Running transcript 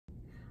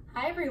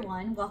Hi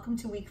everyone, welcome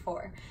to week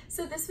 4.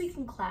 So this week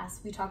in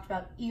class, we talked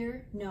about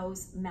ear,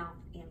 nose, mouth,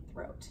 and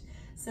throat.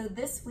 So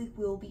this week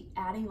we'll be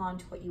adding on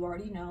to what you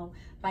already know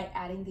by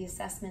adding the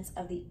assessments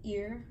of the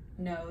ear,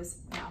 nose,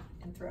 mouth,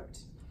 and throat.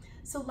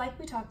 So like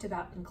we talked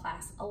about in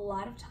class, a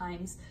lot of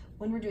times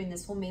when we're doing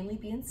this, we'll mainly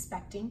be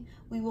inspecting.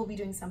 We will be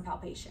doing some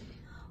palpation.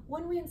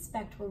 When we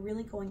inspect, we're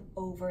really going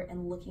over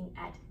and looking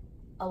at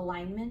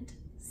alignment,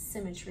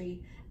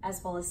 symmetry,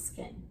 as well as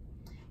skin.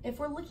 If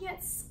we're looking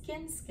at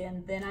skin,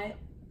 then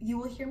you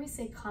will hear me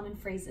say common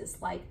phrases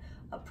like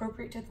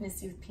appropriate to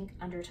ethnicity with pink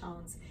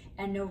undertones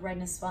and no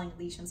redness, swelling,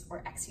 lesions,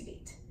 or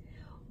exudate.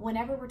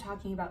 Whenever we're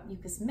talking about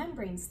mucous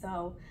membranes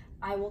though,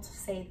 I will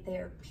say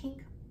they're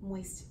pink,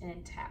 moist, and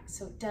intact.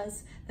 So it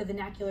does, the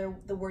vernacular,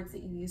 the words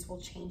that you use will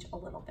change a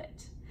little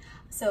bit.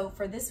 So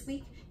for this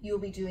week, you'll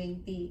be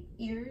doing the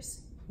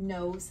ears,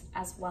 nose,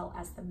 as well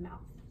as the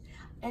mouth.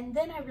 And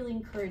then I really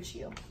encourage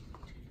you,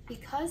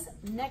 because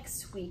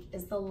next week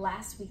is the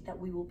last week that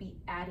we will be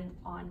adding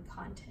on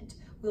content.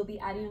 We'll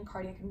be adding on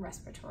cardiac and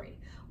respiratory,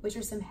 which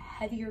are some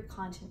heavier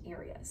content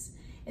areas.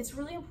 It's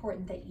really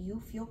important that you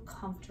feel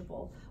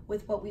comfortable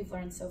with what we've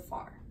learned so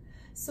far.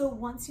 So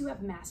once you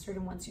have mastered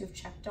and once you have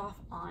checked off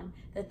on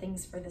the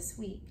things for this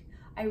week,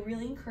 I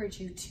really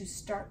encourage you to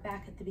start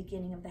back at the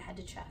beginning of the head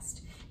to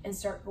chest and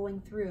start going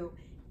through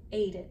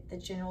AIDET, the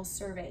general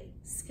survey,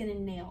 skin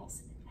and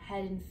nails,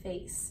 head and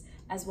face,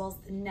 as well as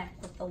the neck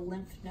with the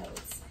lymph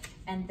nodes,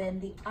 and then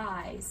the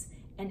eyes,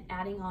 and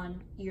adding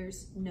on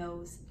ears,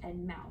 nose,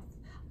 and mouth,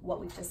 what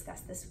we've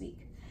discussed this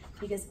week.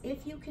 Because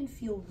if you can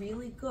feel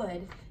really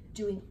good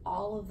doing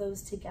all of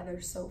those together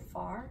so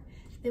far,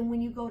 then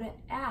when you go to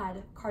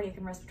add cardiac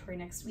and respiratory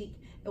next week,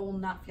 it will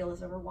not feel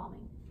as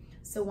overwhelming.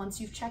 So once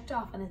you've checked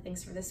off on the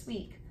things for this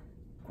week,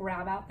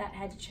 grab out that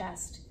head to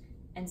chest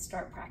and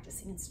start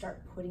practicing and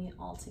start putting it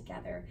all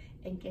together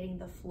and getting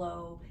the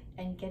flow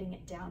and getting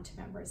it down to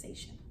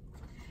memorization.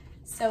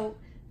 So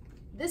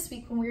this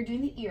week when we were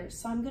doing the ears,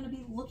 so I'm going to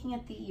be looking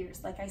at the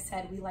ears. Like I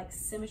said, we like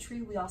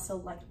symmetry, we also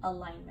like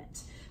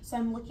alignment. So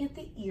I'm looking at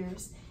the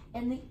ears,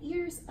 and the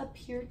ears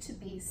appear to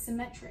be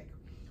symmetric.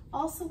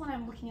 Also, when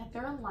I'm looking at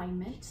their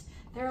alignment,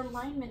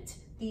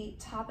 the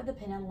top of the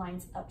pinna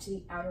lines up to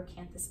the outer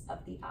canthus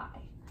of the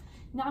eye.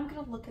 Now I'm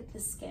going to look at the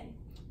skin.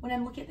 When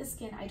I'm looking at the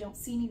skin, I don't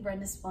see any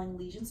redness, swelling,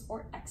 lesions,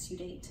 or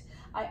exudate.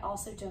 I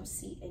also don't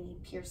see any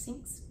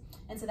piercings,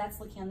 and so that's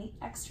looking on the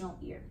external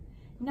ear.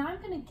 Now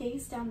I'm going to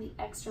gaze down the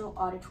external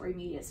auditory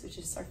meatus, which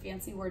is our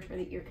fancy word for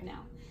the ear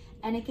canal.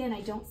 And again, I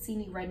don't see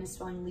any redness,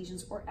 swelling,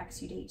 lesions, or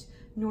exudate,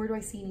 nor do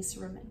I see any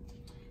cerumen.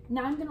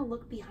 Now I'm going to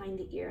look behind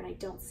the ear, and I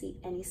don't see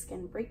any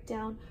skin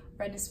breakdown,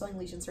 redness, swelling,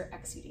 lesions, or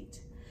exudate.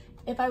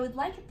 If I would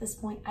like at this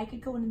point, I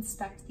could go and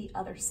inspect the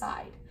other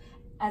side,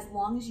 as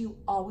long as you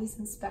always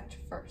inspect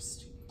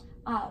first.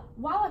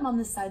 While I'm on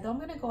this side, though, I'm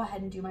going to go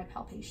ahead and do my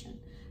palpation.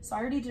 So I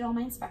already did all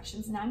my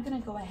inspections. Now I'm going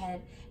to go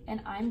ahead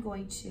and I'm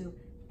going to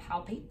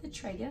palpate the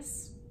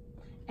tragus,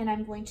 and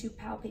I'm going to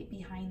palpate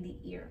behind the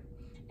ear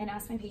and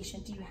ask my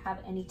patient, do you have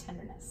any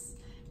tenderness?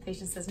 The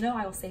patient says no,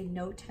 I will say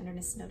no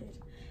tenderness noted.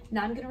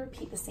 Now I'm going to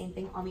repeat the same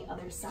thing on the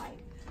other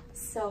side.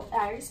 So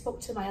I already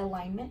spoke to my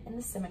alignment and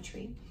the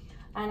symmetry,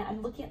 and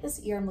I'm looking at this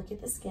ear, I'm looking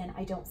at the skin.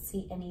 I don't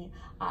see any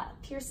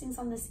piercings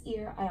on this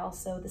ear.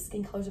 The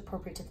skin color is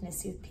appropriate to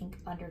ethnicity with pink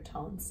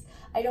undertones.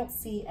 I don't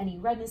see any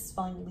redness,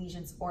 swelling,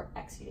 lesions, or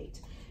exudate.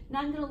 Now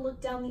I'm going to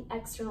look down the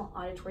external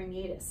auditory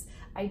meatus.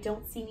 I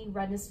don't see any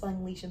redness,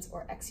 swelling, lesions,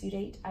 or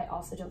exudate. I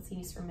also don't see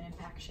any cerumen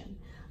impaction.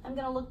 I'm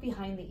going to look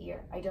behind the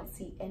ear. I don't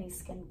see any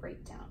skin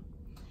breakdown.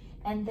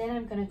 And then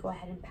I'm going to go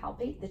ahead and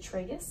palpate the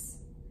tragus.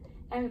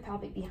 I'm going to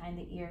palpate behind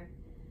the ear.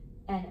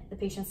 And the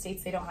patient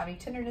states they don't have any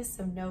tenderness,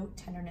 so no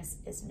tenderness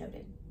is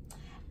noted.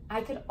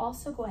 I could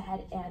also go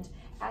ahead and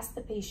ask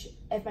the patient,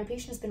 if my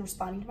patient has been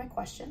responding to my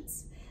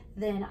questions,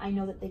 then I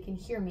know that they can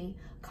hear me.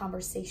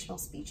 Conversational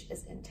speech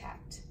is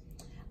intact.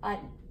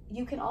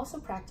 You can also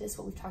practice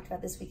what we've talked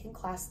about this week in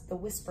class, the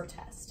whisper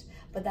test,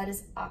 but that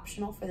is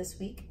optional for this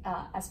week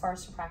as far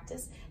as to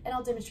practice, and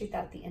I'll demonstrate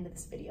that at the end of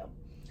this video.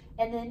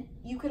 And then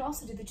you could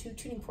also do the 2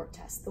 tuning fork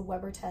tests, the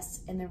Romberg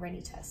Test and the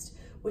Rini test,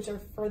 which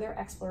are further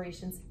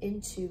explorations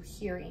into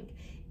hearing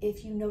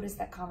if you notice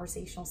that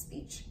conversational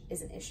speech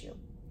is an issue.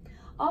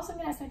 Also, I'm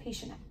going to ask my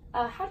patient,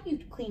 how do you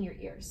clean your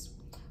ears?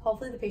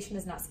 Hopefully the patient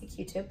does not see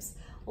Q-tips.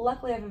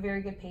 Luckily, I have a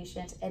very good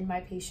patient, and my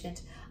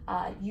patient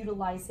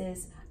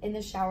utilizes, in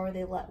the shower,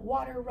 they let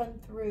water run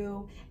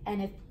through,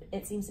 and if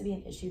it seems to be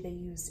an issue, they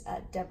use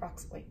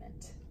Debrox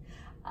ointment.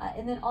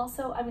 And then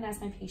also, I'm going to ask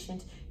my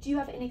patient, do you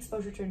have any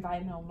exposure to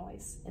environmental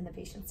noise? And the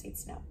patient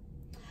states no.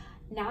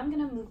 Now I'm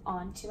going to move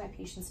on to my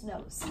patient's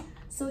nose.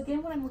 So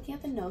again, when I'm looking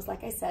at the nose,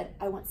 like I said,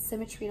 I want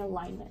symmetry and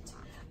alignment.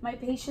 My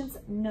patient's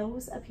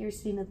nose appears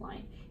to be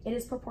midline. It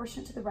is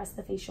proportionate to the rest of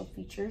the facial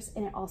features,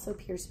 and it also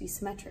appears to be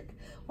symmetric.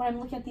 When I'm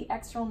looking at the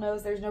external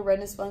nose, there's no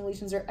redness, swelling,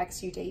 lesions, or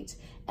exudate,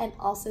 and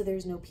also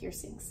there's no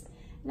piercings.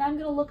 Now I'm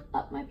going to look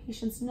up my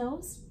patient's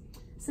nose.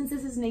 Since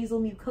this is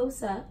nasal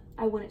mucosa,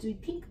 I want it to be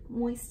pink,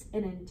 moist,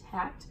 and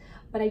intact,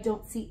 but I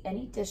don't see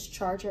any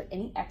discharge or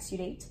any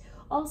exudate.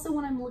 Also,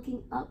 when I'm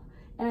looking up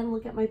and I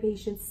look at my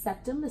patient's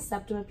septum. The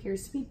septum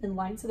appears to be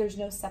midline, so there's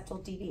no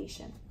septal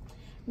deviation.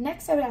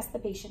 Next, I would ask the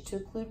patient to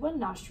occlude one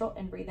nostril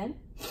and breathe in,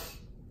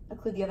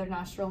 occlude the other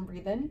nostril and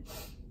breathe in.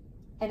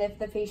 And if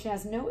the patient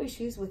has no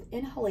issues with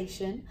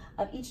inhalation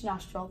of each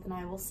nostril, then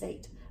I will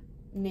state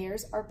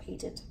nares are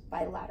patent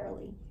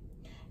bilaterally.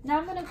 Now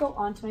I'm going to go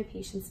on to my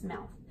patient's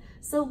mouth.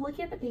 So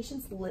looking at the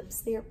patient's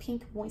lips, they are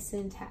pink, moist,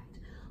 and intact.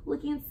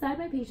 Looking inside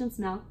my patient's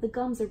mouth, the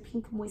gums are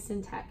pink, moist,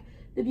 and intact.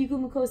 The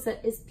buccal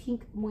mucosa is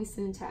pink, moist,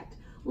 and intact.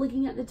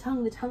 Looking at the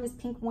tongue is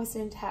pink, moist,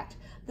 and intact.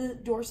 The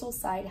dorsal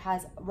side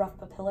has rough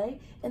papillae,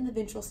 and the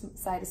ventral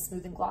side is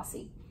smooth and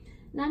glossy.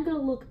 Now I'm going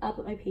to look up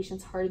at my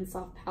patient's hard and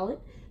soft palate.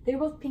 They're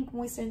both pink,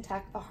 moist, and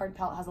intact. The hard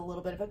palate has a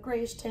little bit of a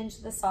grayish tinge.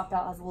 The soft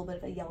palate has a little bit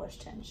of a yellowish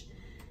tinge.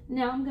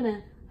 Now I'm going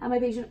to have my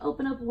patient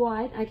open up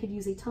wide. I could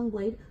use a tongue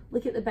blade.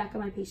 Look at the back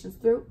of my patient's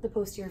throat, the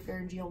posterior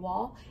pharyngeal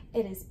wall.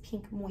 It is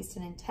pink, moist,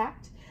 and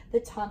intact.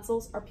 The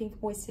tonsils are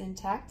pink, moist, and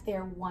intact. They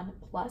are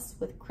 1+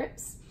 with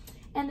crypts.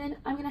 And then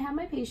I'm going to have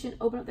my patient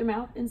open up their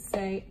mouth and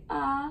say,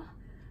 ah,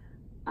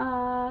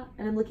 ah.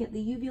 And I'm looking at the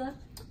uvula.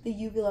 The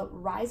uvula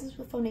rises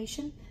with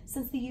phonation.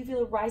 Since the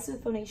uvula rises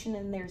with phonation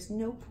and there's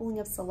no pooling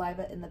of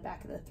saliva in the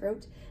back of the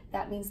throat,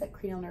 that means that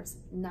cranial nerves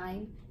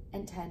 9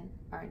 and 10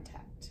 are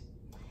intact.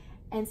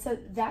 And so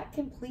that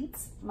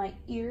completes my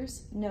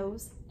ears,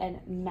 nose, and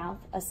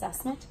mouth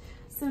assessment.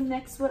 So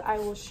next, what I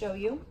will show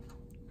you,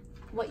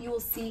 what you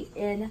will see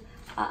in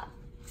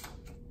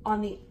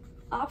on the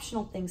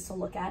optional things to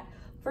look at.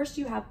 First,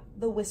 you have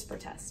the whisper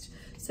test.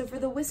 So for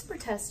the whisper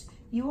test,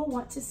 you will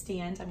want to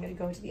stand, I'm going to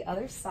go to the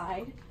other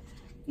side.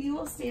 You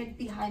will stand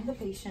behind the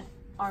patient,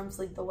 arm's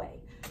length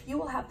away. You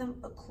will have them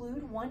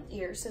occlude one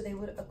ear, so they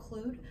would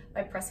occlude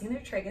by pressing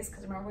their tragus,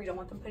 because remember, we don't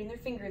want them putting their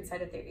finger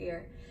inside of their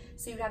ear.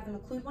 So you would have them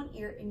occlude one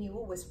ear, and you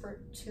will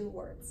whisper 2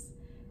 words,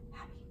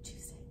 Happy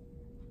Tuesday.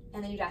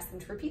 And then you'd ask them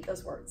to repeat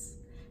those words.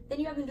 Then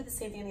you have them do the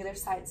same thing on the other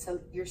side, so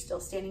you're still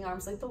standing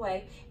arm's length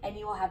away, and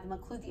you will have them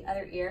occlude the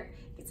other ear.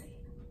 You'd say,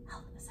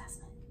 health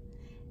assessment.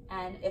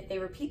 And if they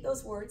repeat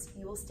those words,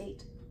 you will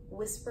state,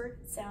 whispered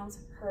sounds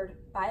heard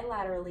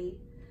bilaterally.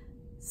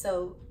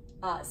 So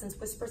since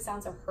whisper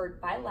sounds are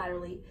heard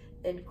bilaterally,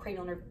 then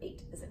cranial nerve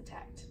 8 is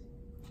intact.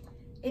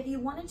 If you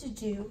wanted to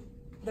do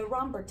the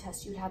Romberg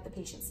test, you'd have the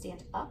patient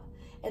stand up,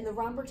 and the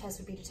Romberg test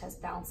would be to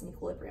test balance and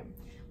equilibrium.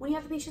 When you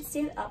have the patient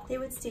stand up, they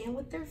would stand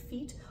with their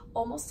feet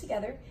almost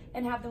together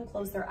and have them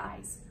close their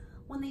eyes.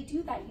 When they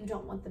do that, you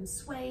don't want them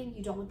swaying,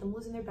 you don't want them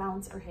losing their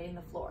balance or hitting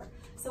the floor.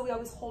 So we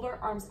always hold our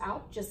arms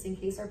out just in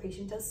case our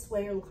patient does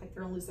sway or look like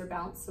they're gonna lose their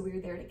balance, so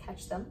we're there to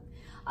catch them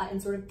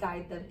and sort of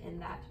guide them in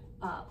that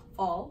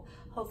fall.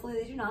 Hopefully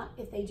they do not.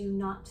 If they do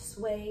not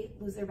sway,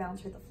 lose their balance,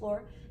 or hit the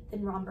floor,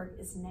 then Romberg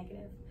is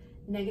negative.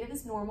 Negative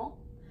is normal.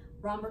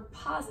 Romberg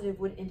positive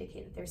would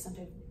indicate that there's some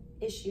type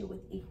of issue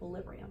with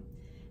equilibrium.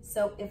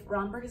 So if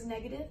Romberg is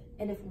negative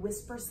and if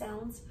whisper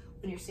sounds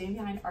when you're standing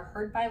behind are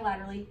heard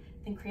bilaterally,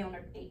 then cranial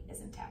nerve 8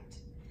 is intact.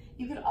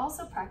 You could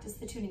also practice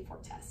the tuning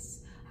fork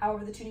tests.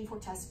 However, the tuning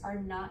fork tests are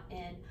not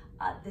in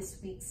this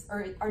week's,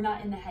 or are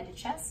not in the head to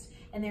chest,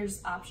 and they're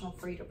just optional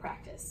for you to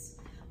practice.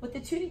 With the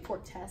tuning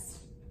fork test,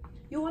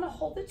 you'll want to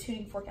hold the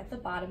tuning fork at the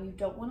bottom. You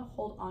don't want to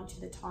hold onto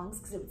the tongs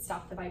because it would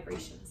stop the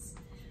vibrations.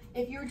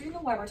 If you were doing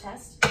the Weber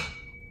test,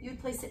 you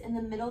would place it in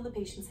the middle of the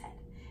patient's head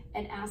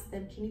and ask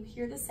them, can you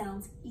hear the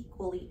sounds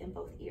equally in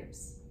both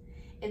ears?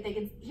 If they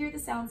can hear the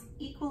sounds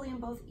equally in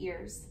both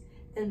ears,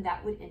 then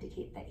that would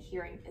indicate that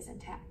hearing is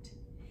intact.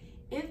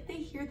 If they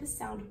hear the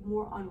sound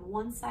more on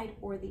one side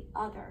or the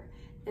other,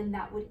 then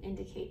that would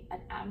indicate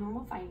an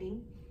abnormal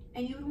finding,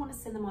 and you would want to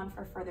send them on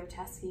for further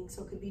testing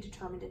so it could be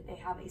determined if they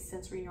have a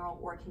sensory neural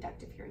or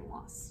conductive hearing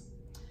loss.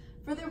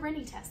 For the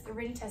Rini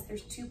test,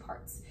 there's 2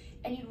 parts,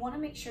 and you'd want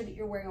to make sure that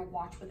you're wearing a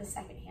watch with a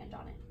second hand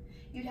on it.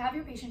 You'd have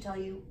your patient tell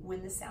you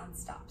when the sound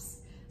stops.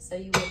 So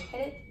you would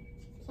hit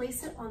it,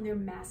 place it on their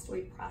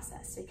mastoid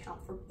process to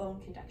count for bone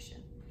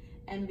conduction,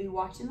 and be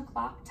watching the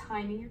clock,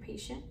 timing your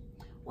patient.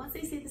 Once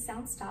they see the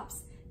sound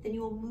stops, then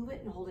you will move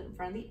it and hold it in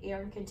front of the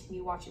ear and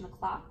continue watching the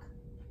clock.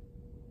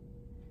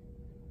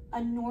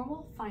 A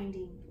normal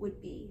finding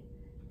would be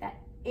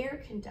that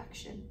air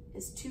conduction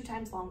is 2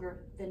 times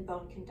longer than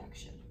bone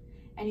conduction.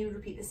 And you would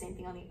repeat the same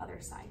thing on the other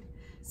side.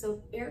 So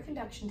if air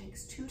conduction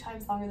takes 2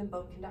 times longer than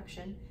bone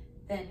conduction,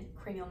 then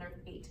cranial nerve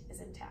 8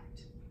 is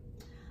intact.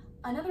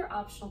 Another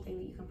optional thing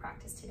that you can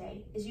practice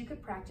today is you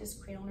could practice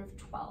cranial nerve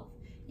 12.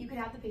 You could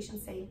have the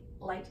patient say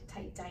light,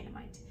 tight,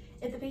 dynamite.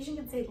 If the patient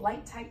can say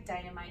light, tight,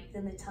 dynamite,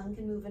 then the tongue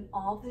can move in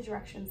all the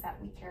directions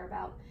that we care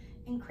about,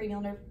 and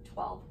cranial nerve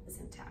 12 is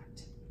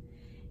intact.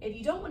 If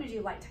you don't want to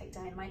do light, tight,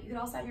 dynamite, you could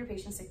also have your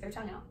patient stick their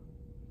tongue out.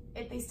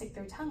 If they stick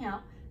their tongue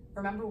out,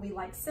 remember we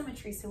like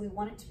symmetry, so we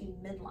want it to be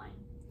midline.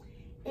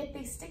 If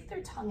they stick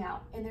their tongue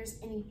out and there's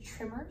any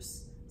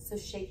tremors, so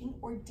shaking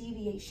or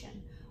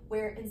deviation,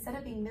 where instead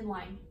of being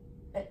midline,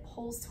 it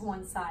pulls to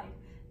one side,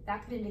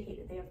 that could indicate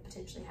that they have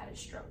potentially had a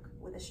stroke.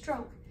 With a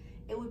stroke,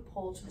 it would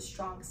pull to the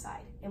strong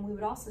side, and we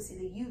would also see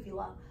the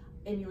uvula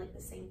emulate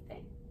the same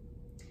thing.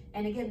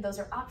 And again, those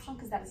are optional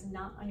because that is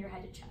not on your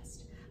head to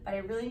chest. but I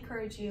really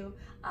encourage you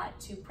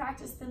to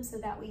practice them so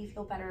that way you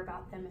feel better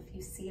about them if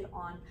you see it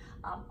on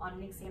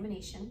an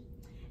examination.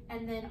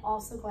 And then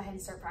also go ahead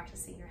and start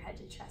practicing your head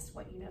to chest,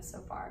 what you know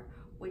so far,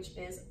 which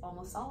is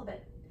almost all of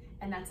it.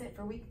 And that's it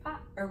for week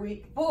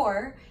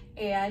 4.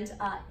 And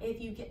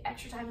if you get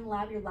extra time in the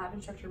lab, your lab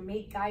instructor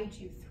may guide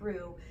you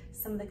through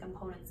some of the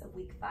components of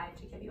week 5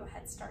 to give you a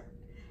head start.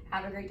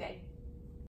 Have a great day.